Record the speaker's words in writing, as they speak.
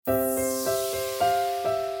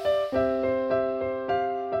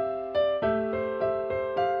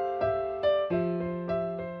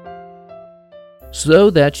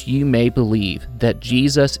so that you may believe that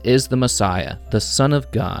Jesus is the Messiah, the Son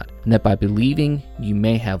of God, and that by believing you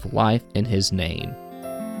may have life in his name.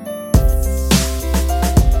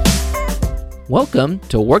 Welcome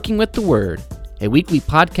to Working with the Word, a weekly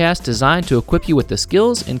podcast designed to equip you with the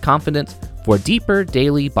skills and confidence for deeper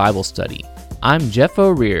daily Bible study. I'm Jeff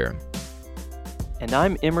O'Rear. And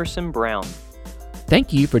I'm Emerson Brown.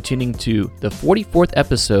 Thank you for tuning to the 44th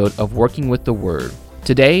episode of Working with the Word.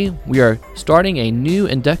 Today, we are starting a new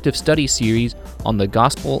inductive study series on the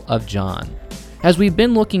Gospel of John. As we've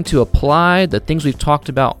been looking to apply the things we've talked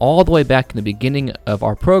about all the way back in the beginning of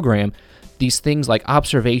our program, these things like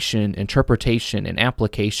observation, interpretation, and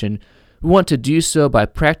application, we want to do so by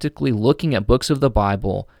practically looking at books of the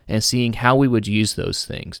Bible and seeing how we would use those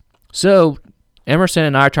things. So, Emerson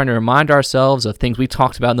and I are trying to remind ourselves of things we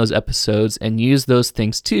talked about in those episodes and use those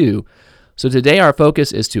things too. So today our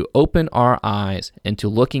focus is to open our eyes into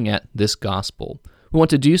looking at this gospel. We want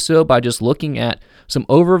to do so by just looking at some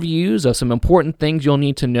overviews of some important things you'll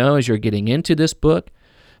need to know as you're getting into this book.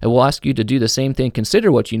 And we'll ask you to do the same thing,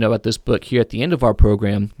 consider what you know about this book here at the end of our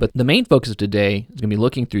program. But the main focus of today is going to be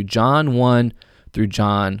looking through John 1 through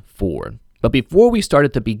John 4. But before we start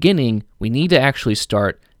at the beginning, we need to actually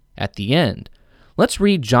start at the end. Let's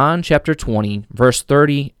read John chapter 20, verse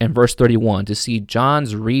 30 and verse 31 to see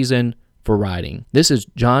John's reason for writing. This is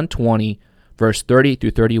John 20, verse 30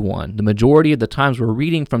 through 31. The majority of the times we're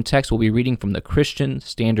reading from text, we'll be reading from the Christian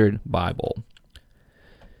Standard Bible.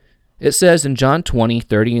 It says in John 20,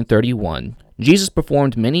 30 and 31, Jesus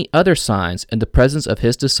performed many other signs in the presence of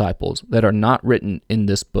his disciples that are not written in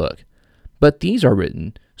this book. But these are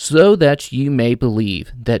written so that you may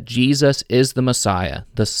believe that Jesus is the Messiah,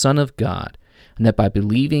 the Son of God, and that by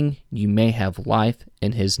believing you may have life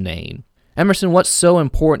in his name. Emerson, what's so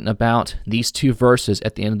important about these two verses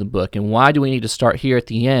at the end of the book, and why do we need to start here at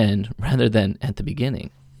the end rather than at the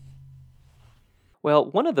beginning? Well,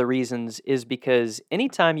 one of the reasons is because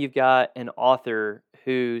anytime you've got an author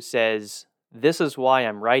who says, this is why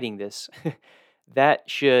I'm writing this, that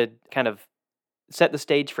should kind of set the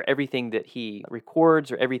stage for everything that he records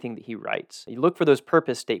or everything that he writes. You look for those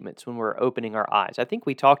purpose statements when we're opening our eyes. I think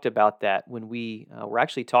we talked about that when we were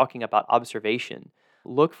actually talking about observation.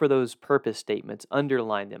 Look for those purpose statements,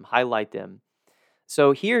 underline them, highlight them.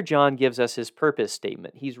 So here John gives us his purpose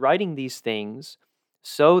statement. He's writing these things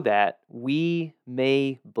so that we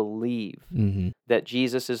may believe that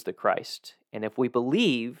Jesus is the Christ. And if we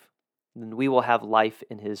believe, then we will have life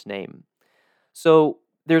in his name. So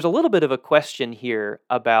there's a little bit of a question here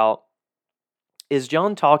about, is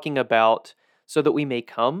John talking about so that we may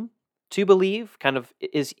come to believe? Kind of,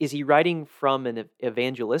 is he writing from an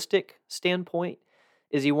evangelistic standpoint?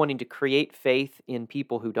 Is he wanting to create faith in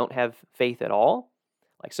people who don't have faith at all?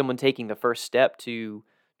 Like someone taking the first step to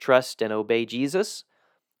trust and obey Jesus?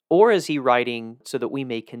 Or is he writing so that we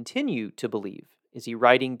may continue to believe? Is he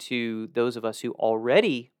writing to those of us who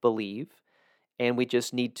already believe and we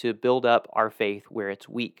just need to build up our faith where it's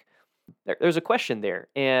weak? There's a question there.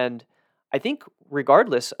 And I think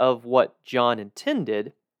regardless of what John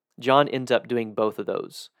intended, John ends up doing both of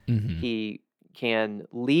those. He can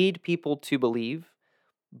lead people to believe,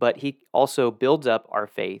 but he also builds up our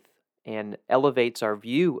faith and elevates our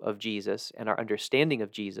view of Jesus and our understanding of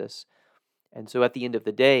Jesus. And so at the end of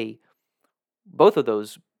the day, both of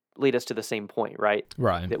those lead us to the same point, right?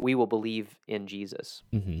 Right. That we will believe in Jesus.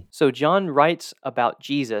 So John writes about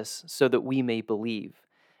Jesus so that we may believe.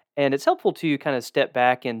 And it's helpful to kind of step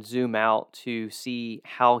back and zoom out to see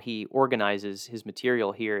how he organizes his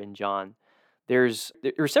material here in John. There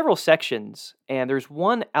are several sections, and there's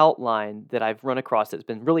one outline that I've run across that's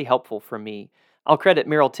been really helpful for me. I'll credit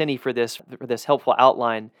Merrill Tenney for this helpful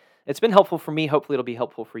outline. It's been helpful for me. Hopefully it'll be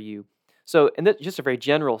helpful for you. So in just a very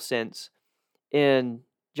general sense, in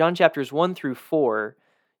John chapters 1 through 4,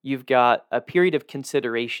 you've got a period of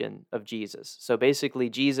consideration of Jesus. So basically,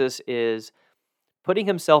 Jesus is putting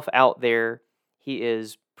himself out there. He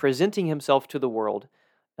is presenting himself to the world,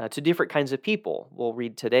 to different kinds of people. We'll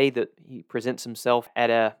read today that he presents himself at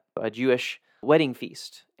a Jewish wedding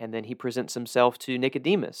feast, and then he presents himself to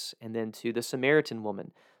Nicodemus, and then to the Samaritan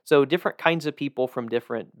woman. So different kinds of people from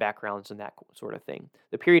different backgrounds and that sort of thing.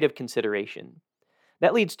 The period of consideration.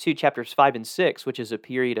 That leads to chapters 5 and 6, which is a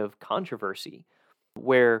period of controversy,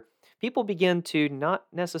 where people begin to not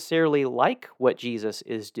necessarily like what Jesus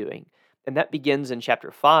is doing. And that begins in chapter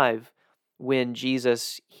 5, when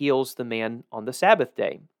Jesus heals the man on the Sabbath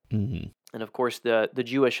day. And of course, the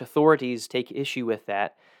Jewish authorities take issue with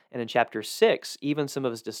that. And in chapter 6, even some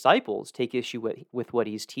of his disciples take issue with what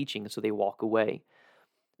he's teaching, so they walk away.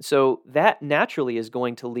 So that naturally is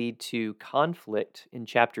going to lead to conflict in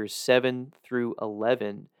chapters 7 through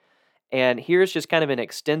 11. And here's just kind of an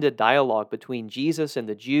extended dialogue between Jesus and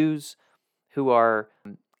the Jews who are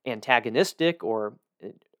antagonistic or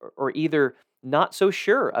either not so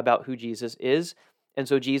sure about who Jesus is. And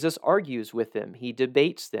so Jesus argues with them, he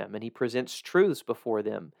debates them, and he presents truths before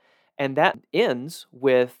them. And that ends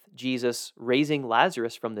with Jesus raising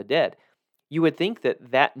Lazarus from the dead. You would think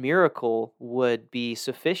that that miracle would be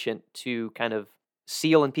sufficient to kind of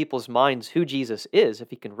seal in people's minds who Jesus is if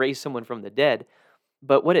he can raise someone from the dead.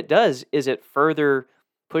 But what it does is it further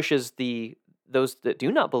pushes those that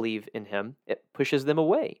do not believe in him, it pushes them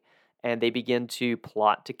away, and they begin to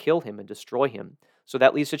plot to kill him and destroy him. So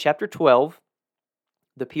that leads to chapter 12,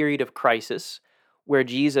 the period of crisis, where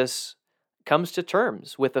Jesus comes to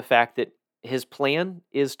terms with the fact that his plan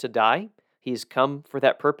is to die. He's come for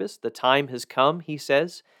that purpose. The time has come, he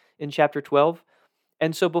says in chapter 12.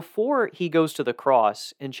 And so before he goes to the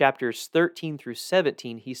cross, in chapters 13 through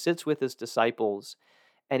 17, he sits with his disciples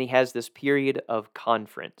and he has this period of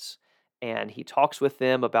conference. And he talks with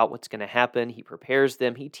them about what's going to happen. He prepares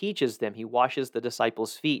them. He teaches them. He washes the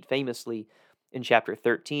disciples' feet, famously in chapter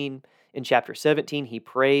 13. In chapter 17, he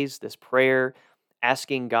prays this prayer,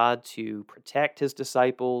 asking God to protect his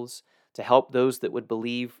disciples, to help those that would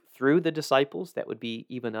believe through the disciples, that would be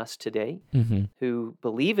even us today, who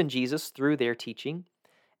believe in Jesus through their teaching.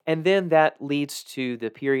 And then that leads to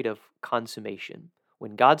the period of consummation,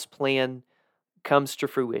 when God's plan comes to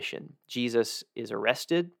fruition. Jesus is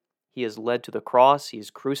arrested, he is led to the cross, he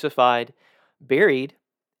is crucified, buried,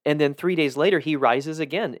 and then 3 days later he rises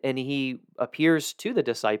again and he appears to the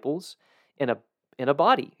disciples in a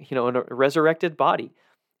body, in a resurrected body.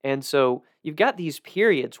 And so you've got these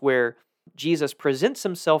periods where Jesus presents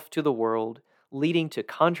himself to the world, leading to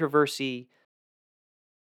controversy.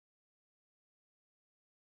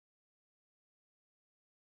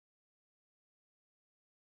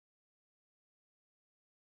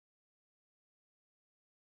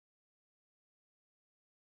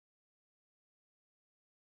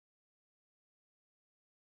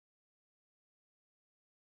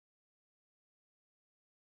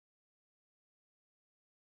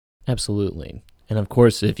 Absolutely. And of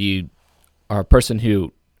course, if you are a person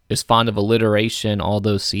who is fond of alliteration, all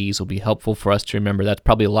those C's will be helpful for us to remember. That's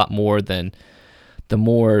probably a lot more than the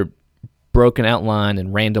more broken outline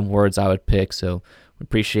and random words I would pick. So we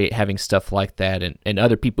appreciate having stuff like that and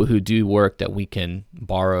other people who do work that we can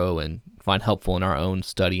borrow and find helpful in our own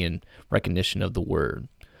study and recognition of the word.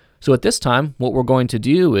 So at this time, what we're going to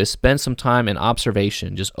do is spend some time in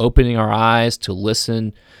observation, just opening our eyes to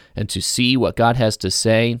listen and to see what God has to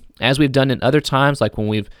say, as we've done in other times, like when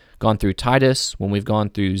we've gone through Titus, when we've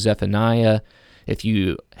gone through Zephaniah. If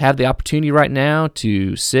you have the opportunity right now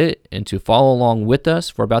to sit and to follow along with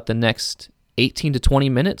us for about the next 18 to 20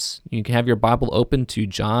 minutes, you can have your Bible open to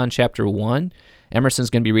John chapter 1.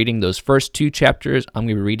 Emerson's going to be reading those first two chapters. I'm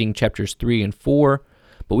going to be reading chapters 3 and 4.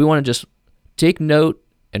 But we want to just take note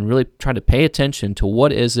and really try to pay attention to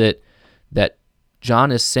what is it that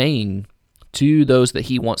John is saying to those that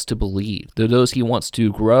he wants to believe, to those he wants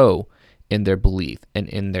to grow in their belief and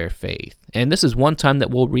in their faith. And this is one time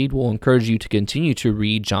that we'll read. We'll encourage you to continue to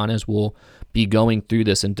read John as we'll be going through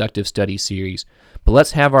this inductive study series. But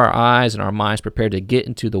let's have our eyes and our minds prepared to get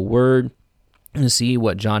into the Word and see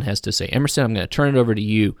what John has to say. Emerson, I'm going to turn it over to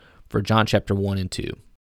you for John chapter 1 and 2.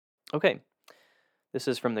 Okay, this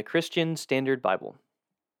is from the Christian Standard Bible.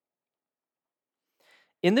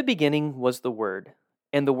 In the beginning was the Word,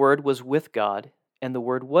 and the Word was with God, and the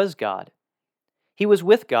Word was God. He was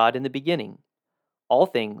with God in the beginning. All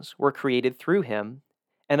things were created through him,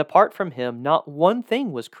 and apart from him not one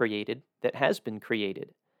thing was created that has been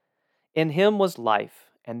created. In him was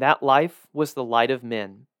life, and that life was the light of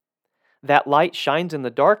men. That light shines in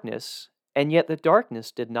the darkness, and yet the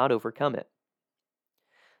darkness did not overcome it.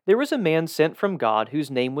 There was a man sent from God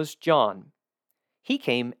whose name was John. He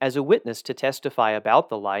came as a witness to testify about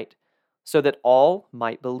the light, so that all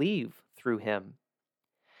might believe through him.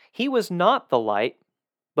 He was not the light,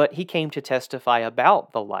 but he came to testify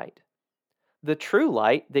about the light. The true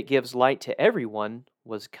light that gives light to everyone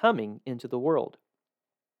was coming into the world.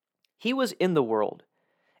 He was in the world,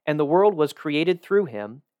 and the world was created through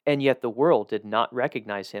him, and yet the world did not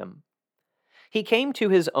recognize him. He came to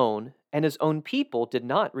his own, and his own people did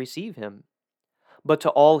not receive him. But to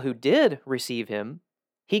all who did receive him,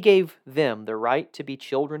 he gave them the right to be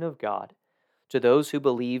children of God, to those who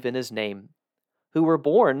believe in his name, who were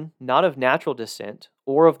born not of natural descent,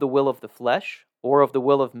 or of the will of the flesh, or of the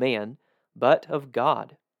will of man, but of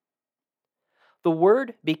God. The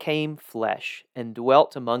Word became flesh and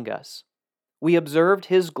dwelt among us. We observed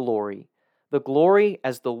his glory, the glory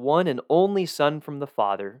as the one and only Son from the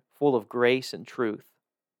Father, full of grace and truth.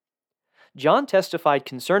 John testified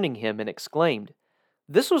concerning him and exclaimed,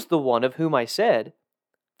 "This was the one of whom I said,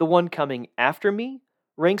 'The one coming after me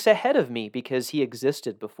ranks ahead of me because he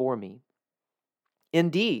existed before me.'"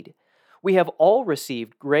 Indeed, we have all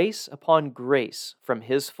received grace upon grace from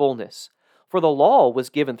his fullness, for the law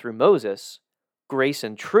was given through Moses, grace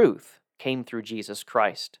and truth came through Jesus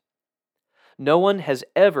Christ. No one has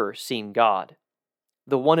ever seen God.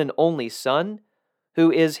 The one and only Son,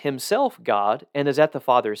 who is himself God and is at the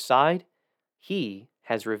Father's side, he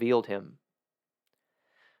has revealed him.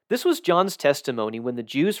 This was John's testimony when the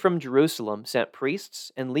Jews from Jerusalem sent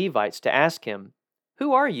priests and Levites to ask him,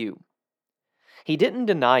 "Who are you?" He didn't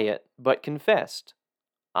deny it, but confessed,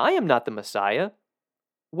 "I am not the Messiah."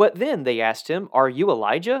 "What then?" they asked him. "Are you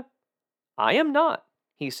Elijah?" "I am not,"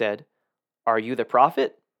 he said. "Are you the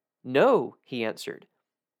prophet?" "No," he answered.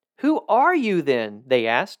 "Who are you then?" they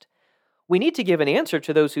asked. "We need to give an answer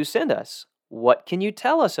to those who send us. What can you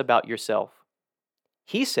tell us about yourself?"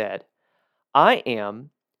 He said, "I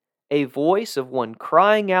am a voice of one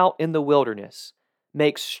crying out in the wilderness,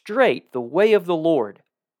 'Make straight the way of the Lord,'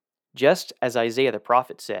 just as Isaiah the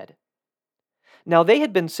prophet said." Now they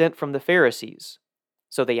had been sent from the Pharisees.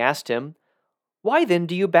 So they asked him, "Why then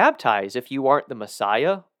do you baptize if you aren't the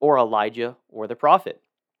Messiah or Elijah or the prophet?"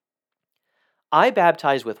 "I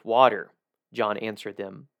baptize with water," John answered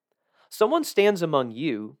them. "Someone stands among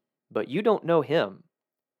you, but you don't know him.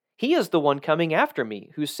 He is the one coming after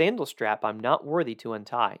me, whose sandal strap I'm not worthy to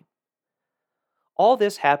untie." All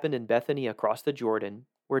this happened in Bethany across the Jordan,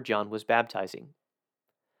 where John was baptizing.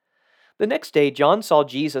 The next day, John saw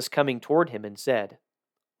Jesus coming toward him and said,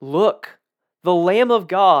 "Look, the Lamb of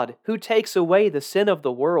God who takes away the sin of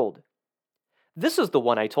the world. This is the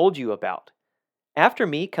one I told you about. After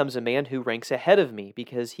me comes a man who ranks ahead of me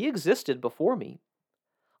because he existed before me.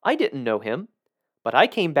 I didn't know him, but I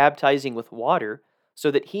came baptizing with water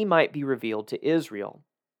so that he might be revealed to Israel."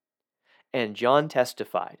 And John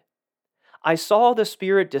testified, "I saw the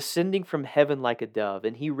Spirit descending from heaven like a dove,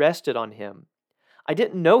 and he rested on him. I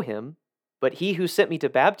didn't know him, but he who sent me to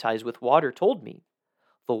baptize with water told me,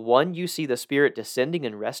 'The one you see the Spirit descending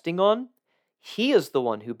and resting on, he is the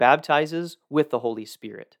one who baptizes with the Holy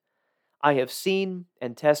Spirit. I have seen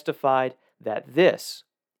and testified that this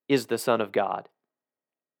is the Son of God.'"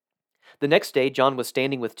 The next day, John was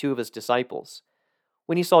standing with two of his disciples.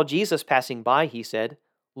 When he saw Jesus passing by, he said,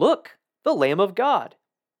 "Look, the Lamb of God."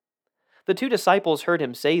 The two disciples heard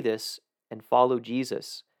him say this and followed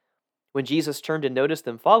Jesus. When Jesus turned and noticed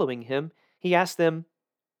them following him, he asked them,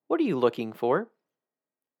 "What are you looking for?"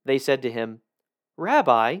 They said to him,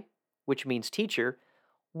 "Rabbi," which means teacher,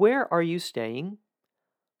 "where are you staying?"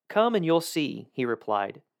 "Come and you'll see," he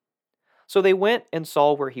replied. So they went and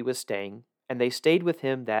saw where he was staying, and they stayed with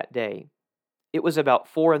him that day. It was about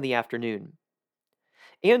 4 p.m.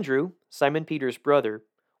 Andrew, Simon Peter's brother,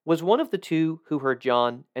 was one of the two who heard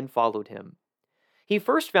John and followed him. He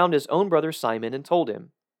first found his own brother Simon and told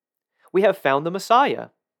him, "We have found the Messiah,"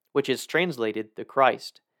 which is translated the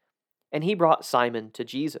Christ. And he brought Simon to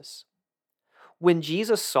Jesus. When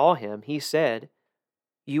Jesus saw him, he said,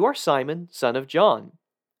 "You are Simon, son of John.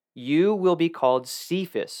 You will be called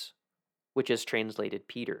Cephas," which is translated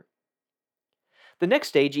Peter. The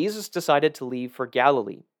next day, Jesus decided to leave for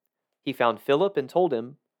Galilee. He found Philip and told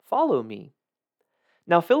him, "Follow me."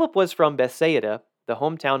 Now Philip was from Bethsaida, the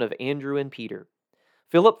hometown of Andrew and Peter.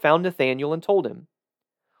 Philip found Nathanael and told him,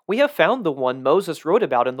 "We have found the one Moses wrote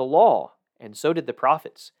about in the law, and so did the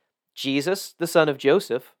prophets, Jesus, the son of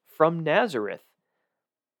Joseph, from Nazareth."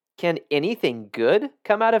 "Can anything good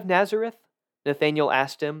come out of Nazareth?" Nathanael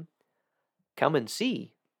asked him. "Come and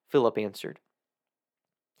see," Philip answered.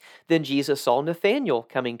 Then Jesus saw Nathanael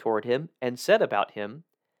coming toward him and said about him,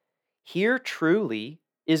 "Here truly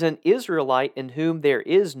is an Israelite in whom there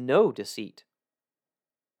is no deceit."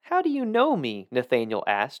 "How do you know me?" Nathanael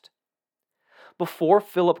asked. "Before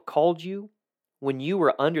Philip called you, when you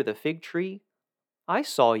were under the fig tree, I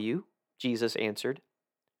saw you," Jesus answered.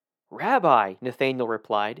 "Rabbi," Nathanael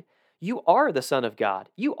replied, "you are the Son of God.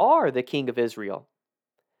 You are the King of Israel."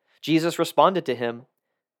 Jesus responded to him,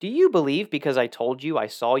 "Do you believe because I told you I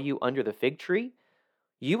saw you under the fig tree?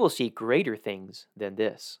 You will see greater things than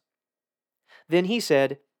this." Then he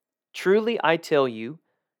said, "Truly I tell you,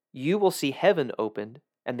 you will see heaven opened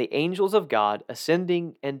and the angels of God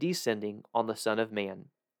ascending and descending on the Son of Man."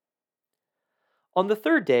 On the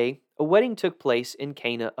third day, a wedding took place in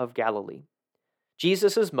Cana of Galilee.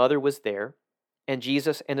 Jesus' mother was there, and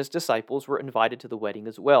Jesus and his disciples were invited to the wedding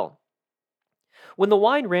as well. When the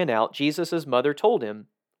wine ran out, Jesus' mother told him,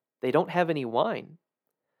 they don't have any wine."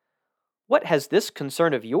 "What has this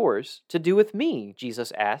concern of yours to do with me?"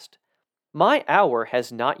 Jesus asked. "My hour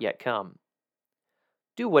has not yet come."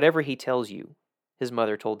 "Do whatever he tells you," his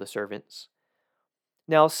mother told the servants.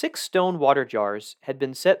 Now 6 stone water jars had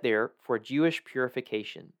been set there for Jewish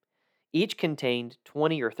purification. Each contained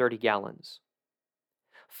 20 or 30 gallons.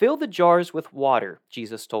 "Fill the jars with water,"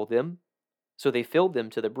 Jesus told them. So they filled them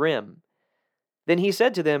to the brim. Then he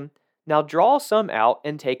said to them, "Now draw some out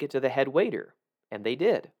and take it to the head waiter." And they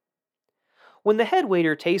did. When the head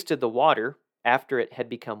waiter tasted the water, after it had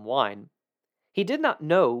become wine, he did not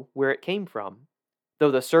know where it came from,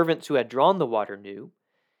 though the servants who had drawn the water knew.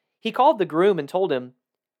 He called the groom and told him,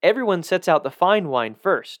 "Everyone sets out the fine wine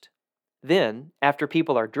first. Then, after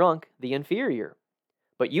people are drunk, the inferior.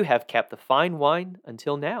 But you have kept the fine wine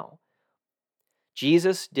until now."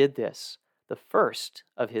 Jesus did this, the first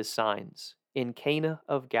of his signs, in Cana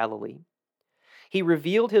of Galilee. He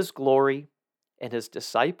revealed his glory, and his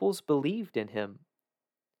disciples believed in him.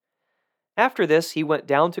 After this, he went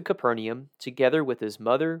down to Capernaum together with his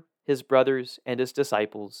mother, his brothers, and his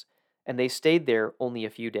disciples, and they stayed there only a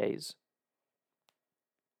few days.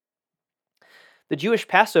 The Jewish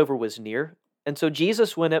Passover was near, and so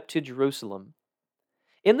Jesus went up to Jerusalem.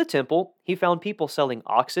 In the temple, he found people selling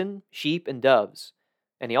oxen, sheep, and doves,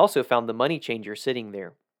 and he also found the money changer sitting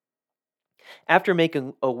there. After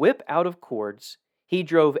making a whip out of cords, he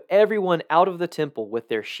drove everyone out of the temple with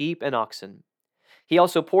their sheep and oxen. He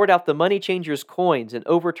also poured out the money changers' coins and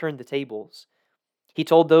overturned the tables. He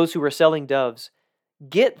told those who were selling doves,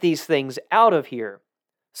 "Get these things out of here.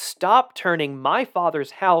 Stop turning my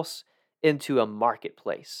Father's house into a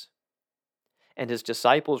marketplace." And his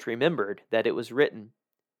disciples remembered that it was written,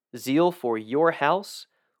 "Zeal for your house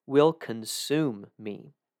will consume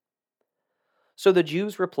me." So the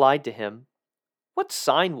Jews replied to him, "What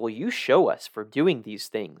sign will you show us for doing these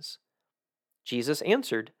things?" Jesus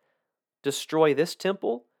answered, "Destroy this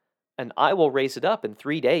temple, and I will raise it up in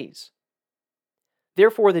 3 days."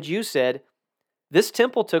 Therefore the Jews said, "This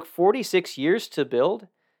temple took 46 years to build,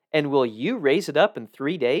 and will you raise it up in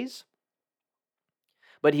 3 days?"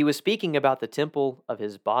 But he was speaking about the temple of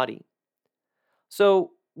his body.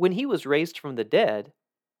 So when he was raised from the dead,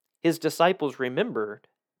 his disciples remembered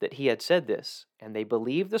that he had said this, and they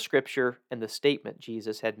believed the scripture and the statement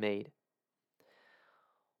Jesus had made.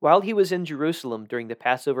 While he was in Jerusalem during the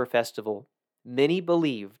Passover festival, many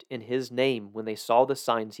believed in his name when they saw the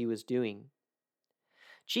signs he was doing.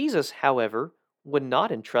 Jesus, however, would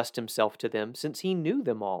not entrust himself to them since he knew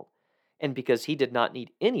them all, and because he did not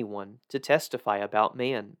need anyone to testify about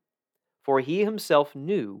man, for he himself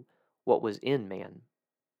knew what was in man.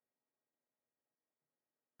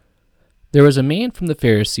 There was a man from the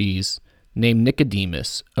Pharisees named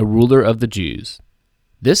Nicodemus, a ruler of the Jews.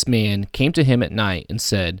 This man came to him at night and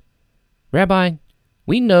said, "Rabbi,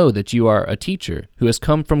 we know that you are a teacher who has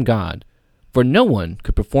come from God, for no one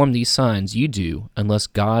could perform these signs you do unless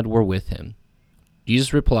God were with him."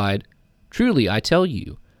 Jesus replied, "Truly I tell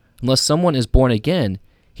you, unless someone is born again,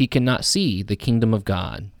 he cannot see the kingdom of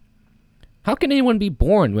God." "How can anyone be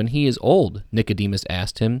born when he is old?" Nicodemus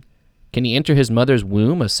asked him. "Can he enter his mother's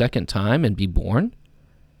womb a second time and be born?"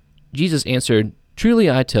 Jesus answered,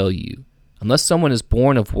 "Truly I tell you, unless someone is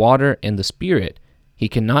born of water and the Spirit, he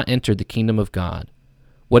cannot enter the kingdom of God.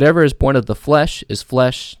 Whatever is born of the flesh is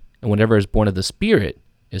flesh, and whatever is born of the Spirit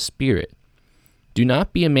is spirit. Do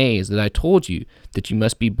not be amazed that I told you that you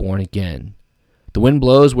must be born again. The wind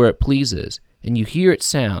blows where it pleases, and you hear its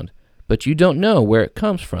sound, but you don't know where it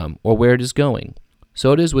comes from or where it is going.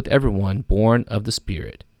 So it is with everyone born of the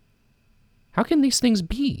Spirit." "How can these things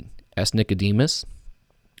be?" asked Nicodemus.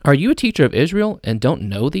 "Are you a teacher of Israel and don't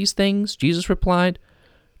know these things?" Jesus replied.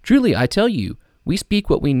 "Truly I tell you, we speak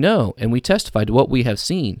what we know and we testify to what we have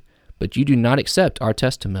seen, but you do not accept our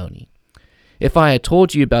testimony. If I had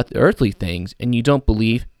told you about the earthly things and you don't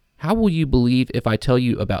believe, how will you believe if I tell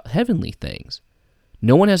you about heavenly things?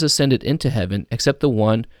 No one has ascended into heaven except the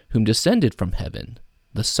one whom descended from heaven,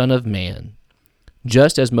 the Son of Man.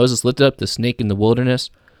 Just as Moses lifted up the snake in the wilderness,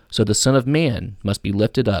 so the Son of Man must be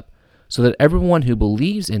lifted up, so that everyone who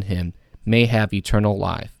believes in him may have eternal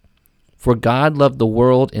life. For God loved the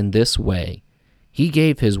world in this way. He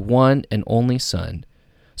gave his one and only Son,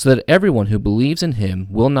 so that everyone who believes in him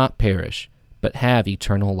will not perish, but have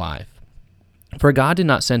eternal life. For God did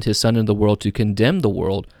not send his Son into the world to condemn the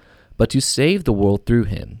world, but to save the world through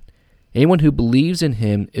him. Anyone who believes in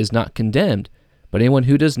him is not condemned, but anyone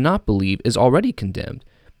who does not believe is already condemned,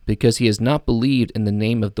 because he has not believed in the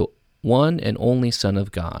name of the one and only Son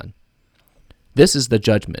of God. This is the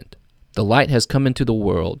judgment. The light has come into the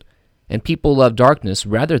world, and people love darkness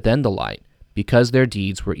rather than the light, because their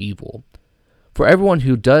deeds were evil. For everyone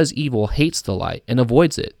who does evil hates the light and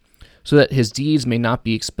avoids it, so that his deeds may not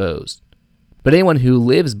be exposed. But anyone who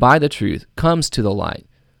lives by the truth comes to the light,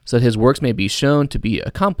 so that his works may be shown to be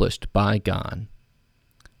accomplished by God."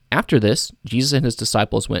 After this, Jesus and his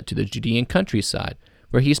disciples went to the Judean countryside,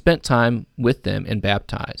 where he spent time with them and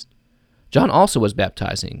baptized. John also was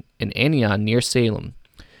baptizing in Aenon near Salem,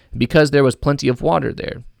 because there was plenty of water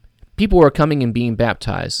there. People were coming and being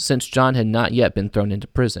baptized, since John had not yet been thrown into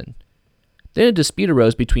prison. Then a dispute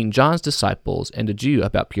arose between John's disciples and a Jew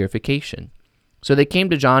about purification. So they came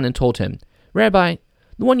to John and told him, "Rabbi,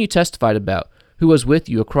 the one you testified about, who was with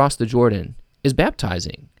you across the Jordan, is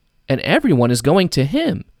baptizing, and everyone is going to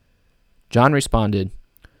him." John responded,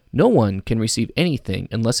 "No one can receive anything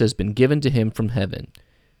unless it has been given to him from heaven.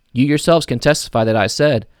 You yourselves can testify that I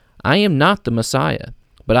said, 'I am not the Messiah,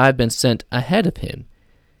 but I have been sent ahead of him.'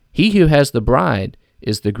 He who has the bride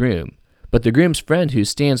is the groom, but the groom's friend who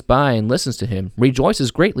stands by and listens to him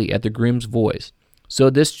rejoices greatly at the groom's voice. So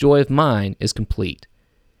this joy of mine is complete.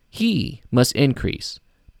 He must increase,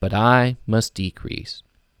 but I must decrease.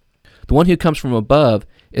 The one who comes from above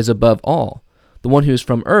is above all. The one who is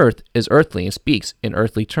from earth is earthly and speaks in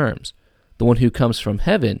earthly terms. The one who comes from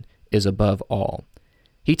heaven is above all.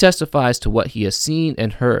 He testifies to what he has seen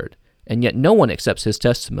and heard, and yet no one accepts his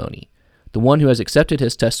testimony. The one who has accepted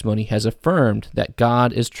his testimony has affirmed that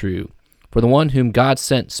God is true. For the one whom God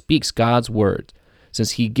sent speaks God's words,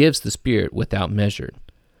 since he gives the Spirit without measure.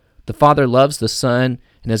 The Father loves the Son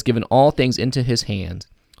and has given all things into his hands.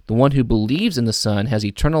 The one who believes in the Son has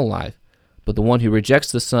eternal life, but the one who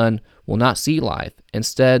rejects the Son will not see life.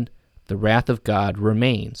 Instead, the wrath of God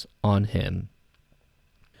remains on him."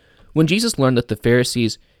 When Jesus learned that the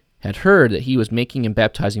Pharisees had heard that he was making and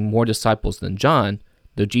baptizing more disciples than John,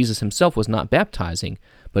 though Jesus himself was not baptizing,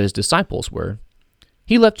 but his disciples were,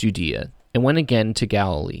 he left Judea and went again to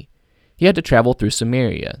Galilee. He had to travel through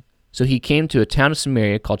Samaria, so he came to a town of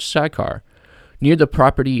Samaria called Sychar, near the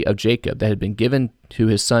property of Jacob that had been given to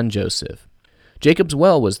his son Joseph. Jacob's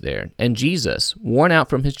well was there, and Jesus, worn out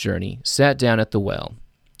from his journey, sat down at the well.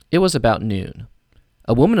 It was about noon.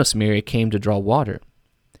 A woman of Samaria came to draw water.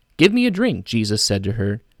 "Give me a drink," Jesus said to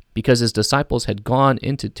her, because his disciples had gone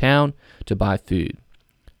into town to buy food.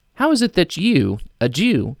 "How is it that you, a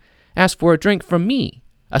Jew, ask for a drink from me,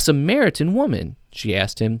 a Samaritan woman?" she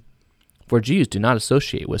asked him, for Jews do not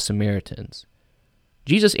associate with Samaritans.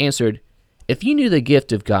 Jesus answered, "If you knew the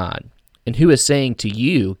gift of God, and who is saying to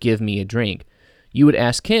you, 'Give me a drink,' you would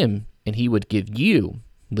ask him, and he would give you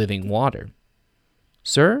living water."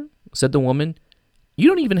 "Sir," said the woman, "you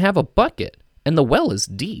don't even have a bucket, and the well is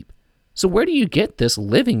deep. So where do you get this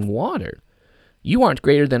living water? You aren't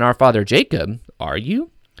greater than our father Jacob, are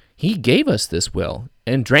you? He gave us this well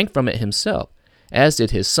and drank from it himself, as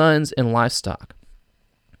did his sons and livestock."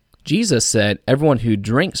 Jesus said, "Everyone who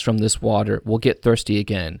drinks from this water will get thirsty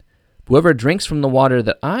again. Whoever drinks from the water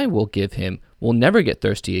that I will give him will never get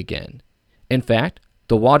thirsty again. In fact,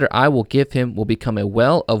 the water I will give him will become a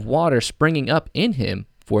well of water springing up in him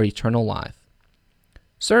for eternal life."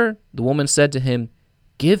 "Sir," the woman said to him,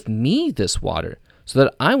 "give me this water so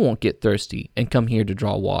that I won't get thirsty and come here to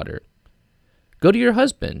draw water." "Go to your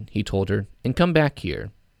husband," he told her, "and come back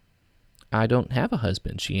here." "I don't have a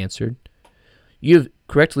husband," she answered. "You've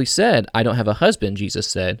correctly said, 'I don't have a husband,'" Jesus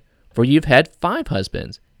said, "for you've had 5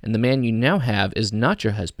 husbands, and the man you now have is not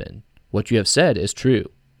your husband. What you have said is true."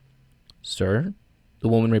 "Sir," the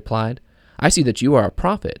woman replied, "I see that you are a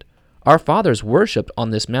prophet. Our fathers worshipped on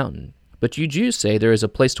this mountain, but you Jews say there is a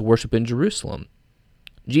place to worship in Jerusalem."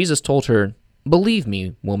 Jesus told her, "Believe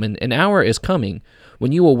me, woman, an hour is coming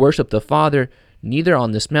when you will worship the Father neither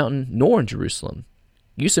on this mountain nor in Jerusalem.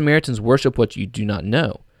 You Samaritans worship what you do not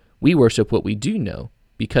know. We worship what we do know,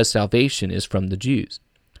 because salvation is from the Jews.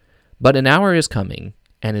 But an hour is coming,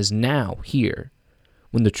 and is now here,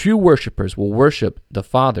 when the true worshipers will worship the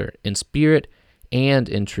Father in spirit and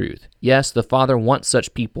in truth. Yes, the Father wants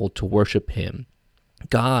such people to worship him.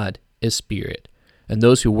 God is spirit, and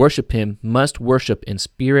those who worship him must worship in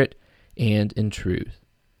spirit and in truth."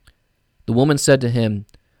 The woman said to him,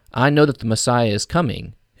 "I know that the Messiah is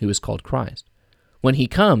coming, who is called Christ. When he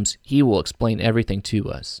comes, he will explain everything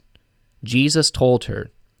to us." Jesus told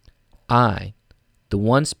her, "I, the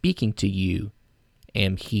one speaking to you,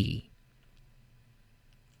 am he."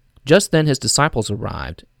 Just then his disciples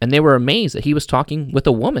arrived, and they were amazed that he was talking with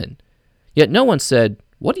a woman. Yet no one said,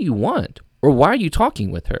 "What do you want?" or "Why are you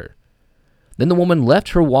talking with her?" Then the woman left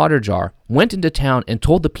her water jar, went into town, and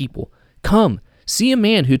told the people, "Come, see a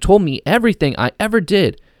man who told me everything I ever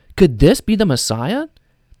did. Could this be the Messiah?"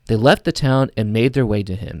 They left the town and made their way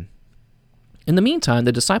to him. In the meantime,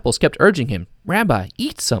 the disciples kept urging him, "Rabbi,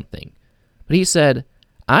 eat something." But he said,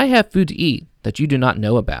 "I have food to eat that you do not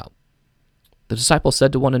know about." The disciples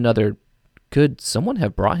said to one another, "Could someone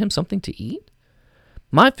have brought him something to eat?"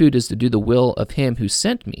 "My food is to do the will of him who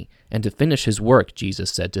sent me and to finish his work,"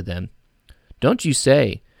 Jesus said to them. "Don't you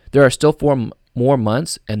say, 'There are still 4 more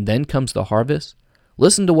months and then comes the harvest'?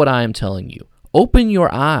 Listen to what I am telling you. Open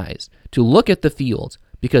your eyes to look at the fields,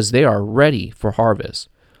 because they are ready for harvest.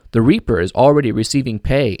 The reaper is already receiving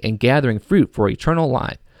pay and gathering fruit for eternal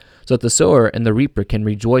life, so that the sower and the reaper can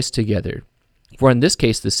rejoice together. For in this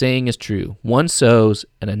case the saying is true, one sows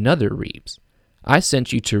and another reaps. I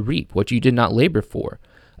sent you to reap what you did not labor for.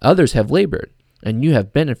 Others have labored, and you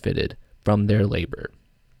have benefited from their labor."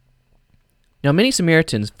 Now many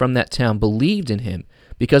Samaritans from that town believed in him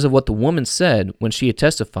because of what the woman said when she had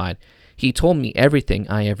testified, "He told me everything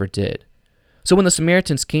I ever did." So when the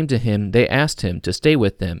Samaritans came to him, they asked him to stay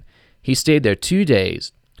with them. He stayed there 2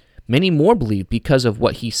 days. Many more believed because of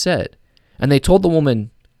what he said. And they told the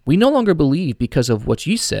woman, "We no longer believe because of what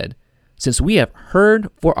you said, since we have heard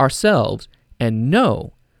for ourselves and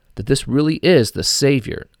know that this really is the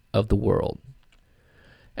Savior of the world."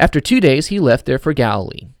 After 2 days, he left there for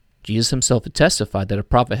Galilee. Jesus himself had testified that a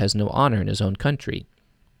prophet has no honor in his own country.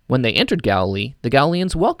 When they entered Galilee, the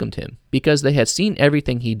Galileans welcomed him, because they had seen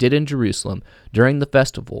everything he did in Jerusalem during the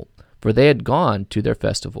festival, for they had gone to their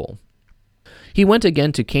festival. He went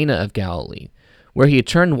again to Cana of Galilee, where he had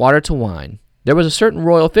turned water to wine. There was a certain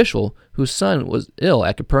royal official whose son was ill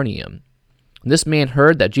at Capernaum. When this man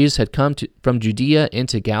heard that Jesus had come from Judea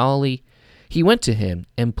into Galilee, he went to him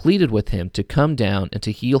and pleaded with him to come down and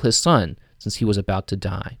to heal his son, since he was about to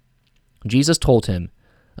die. Jesus told him,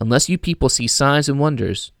 "Unless you people see signs and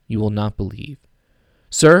wonders, you will not believe."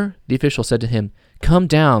 "Sir," the official said to him, "come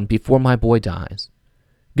down before my boy dies."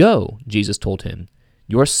 "Go," Jesus told him,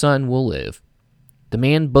 "your son will live." The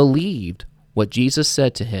man believed what Jesus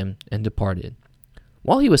said to him and departed.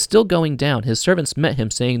 While he was still going down, his servants met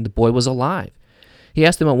him, saying the boy was alive. He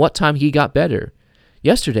asked them at what time he got better.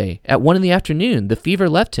 "Yesterday, at 1 PM, the fever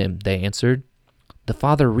left him," they answered. The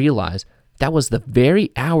father realized that was the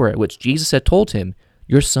very hour at which Jesus had told him,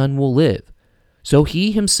 "Your son will live." So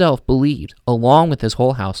he himself believed, along with his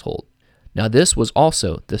whole household. Now this was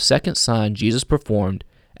also the second sign Jesus performed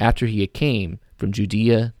after he had came from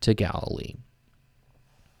Judea to Galilee.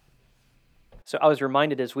 So I was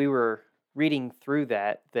reminded as we were reading through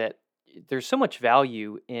that there's so much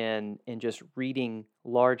value in just reading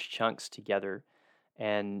large chunks together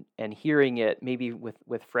and hearing it maybe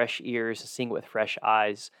with fresh ears, seeing it with fresh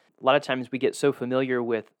eyes. A lot of times we get so familiar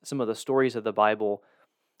with some of the stories of the Bible,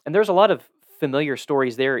 and there's a lot of familiar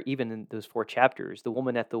stories there, even in those 4 chapters. The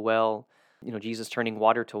woman at the well, Jesus turning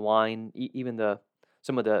water to wine, even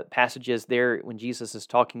some of the passages there when Jesus is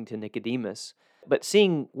talking to Nicodemus. But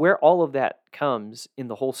seeing where all of that comes in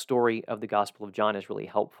the whole story of the Gospel of John is really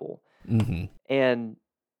helpful. Mm-hmm. And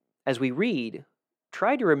as we read,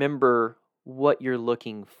 try to remember what you're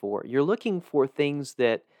looking for. You're looking for things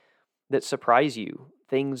that surprise you,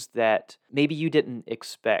 things that maybe you didn't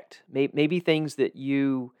expect, maybe things that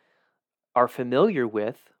you are familiar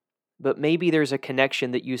with, but maybe there's a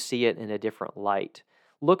connection that you see it in a different light.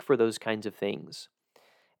 Look for those kinds of things.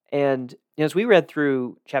 And as we read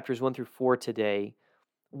through chapters 1 through 4 today,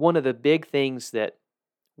 one of the big things that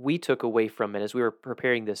we took away from it as we were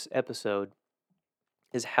preparing this episode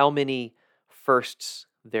is how many firsts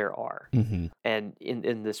there are. Mm-hmm. And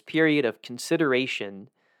in this period of consideration,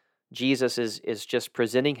 Jesus is just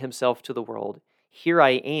presenting himself to the world. Here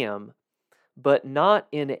I am, but not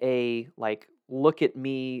in a look at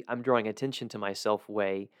me, I'm drawing attention to myself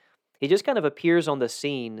way. He just kind of appears on the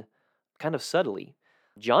scene kind of subtly.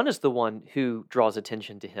 John is the one who draws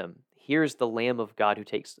attention to him. Here's the Lamb of God who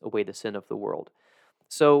takes away the sin of the world.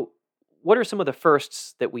 So what are some of the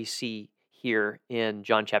firsts that we see here in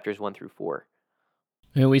John chapters 1 through 4?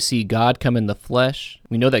 We see God come in the flesh.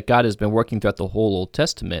 We know that God has been working throughout the whole Old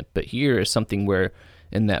Testament, but here is something where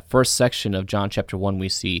in that first section of John chapter 1, we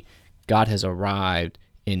see God has arrived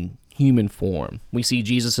in human form. We see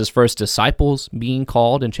Jesus' first disciples being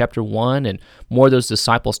called in chapter 1, and more of those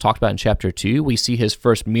disciples talked about in chapter 2. We see his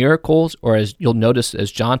first miracles, or as you'll notice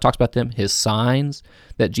as John talks about them, his signs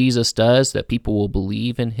that Jesus does, that people will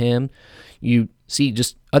believe in him. You see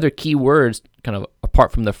just other key words, kind of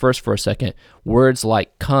apart from the first for a second, words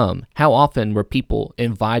like come. How often were people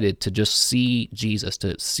invited to just see Jesus,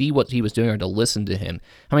 to see what he was doing, or to listen to him?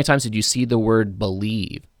 How many times did you see the word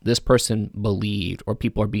believe? This person believed, or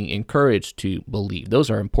people are being encouraged to believe. Those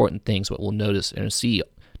are important things that we'll notice and see,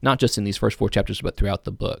 not just in these first 4 chapters, but throughout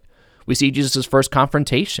the book. We see Jesus' first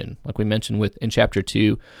confrontation, like we mentioned in chapter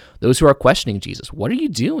 2, those who are questioning Jesus. What are you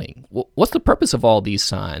doing? What's the purpose of all these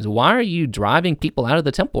signs? Why are you driving people out of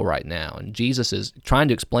the temple right now? And Jesus is trying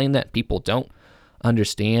to explain that. People don't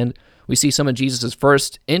understand. We see some of Jesus'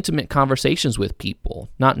 first intimate conversations with people,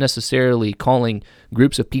 not necessarily calling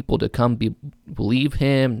groups of people to come believe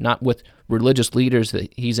him, not with religious leaders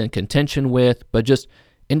that he's in contention with, but just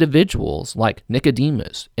individuals like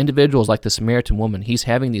Nicodemus, individuals like the Samaritan woman. He's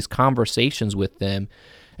having these conversations with them,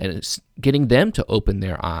 and it's getting them to open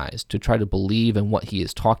their eyes to try to believe in what he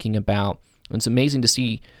is talking about. And it's amazing to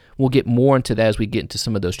see. We'll get more into that as we get into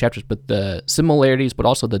some of those chapters, but the similarities, but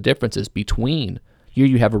also the differences between. Here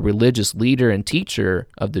you have a religious leader and teacher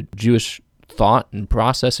of the Jewish thought and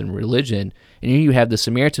process and religion, and here you have the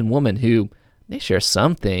Samaritan woman who, they share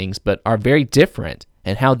some things, but are very different,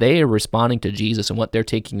 and how they are responding to Jesus and what they're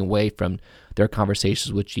taking away from their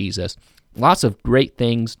conversations with Jesus. Lots of great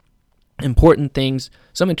things, important things,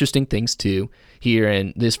 some interesting things too, here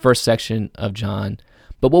in this first section of John.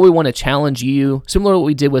 But what we want to challenge you, similar to what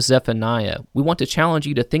we did with Zephaniah, we want to challenge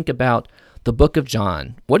you to think about the book of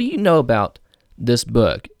John. What do you know about this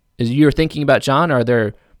book? As you're thinking about John, are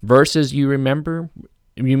there verses you remember?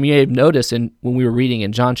 You may have noticed when we were reading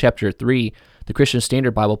in John chapter 3, the Christian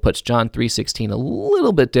Standard Bible puts John 3:16 a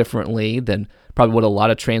little bit differently than probably what a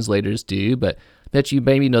lot of translators do, but that you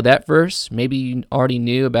maybe know that verse. Maybe you already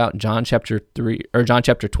knew about John chapter 3 or John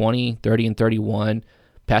chapter 20, 30 and 31,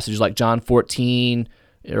 passages like John 14,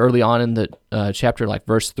 early on in the chapter like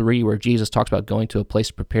verse 3 where Jesus talks about going to a place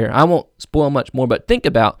to prepare. I won't spoil much more, but think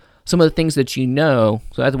about some of the things that you know,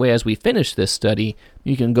 so that way as we finish this study,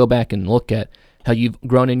 you can go back and look at how you've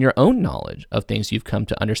grown in your own knowledge of things you've come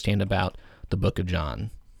to understand about the book of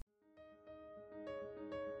John.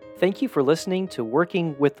 Thank you for listening to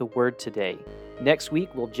Working with the Word today. Next week,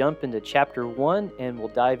 we'll jump into chapter 1 and we'll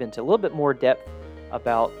dive into a little bit more depth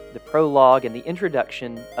about the prologue and the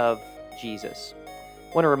introduction of Jesus.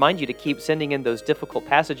 I want to remind you to keep sending in those difficult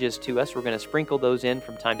passages to us. We're going to sprinkle those in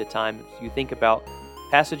from time to time. If you think about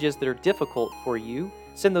passages that are difficult for you,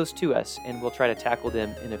 send those to us and we'll try to tackle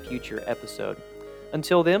them in a future episode.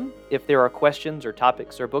 Until then, if there are questions or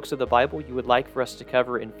topics or books of the Bible you would like for us to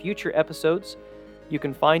cover in future episodes, you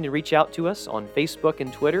can find and reach out to us on Facebook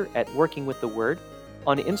and Twitter at Working With The Word,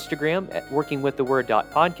 on Instagram at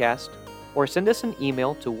workingwiththeword.podcast, or send us an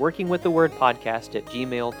email to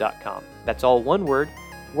workingwiththewordpodcast@gmail.com. That's all one word,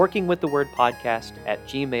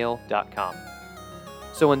 workingwiththewordpodcast@gmail.com.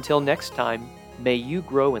 So until next time, may you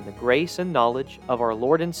grow in the grace and knowledge of our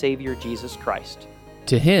Lord and Savior Jesus Christ.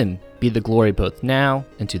 To him be the glory both now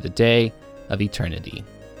and to the day of eternity.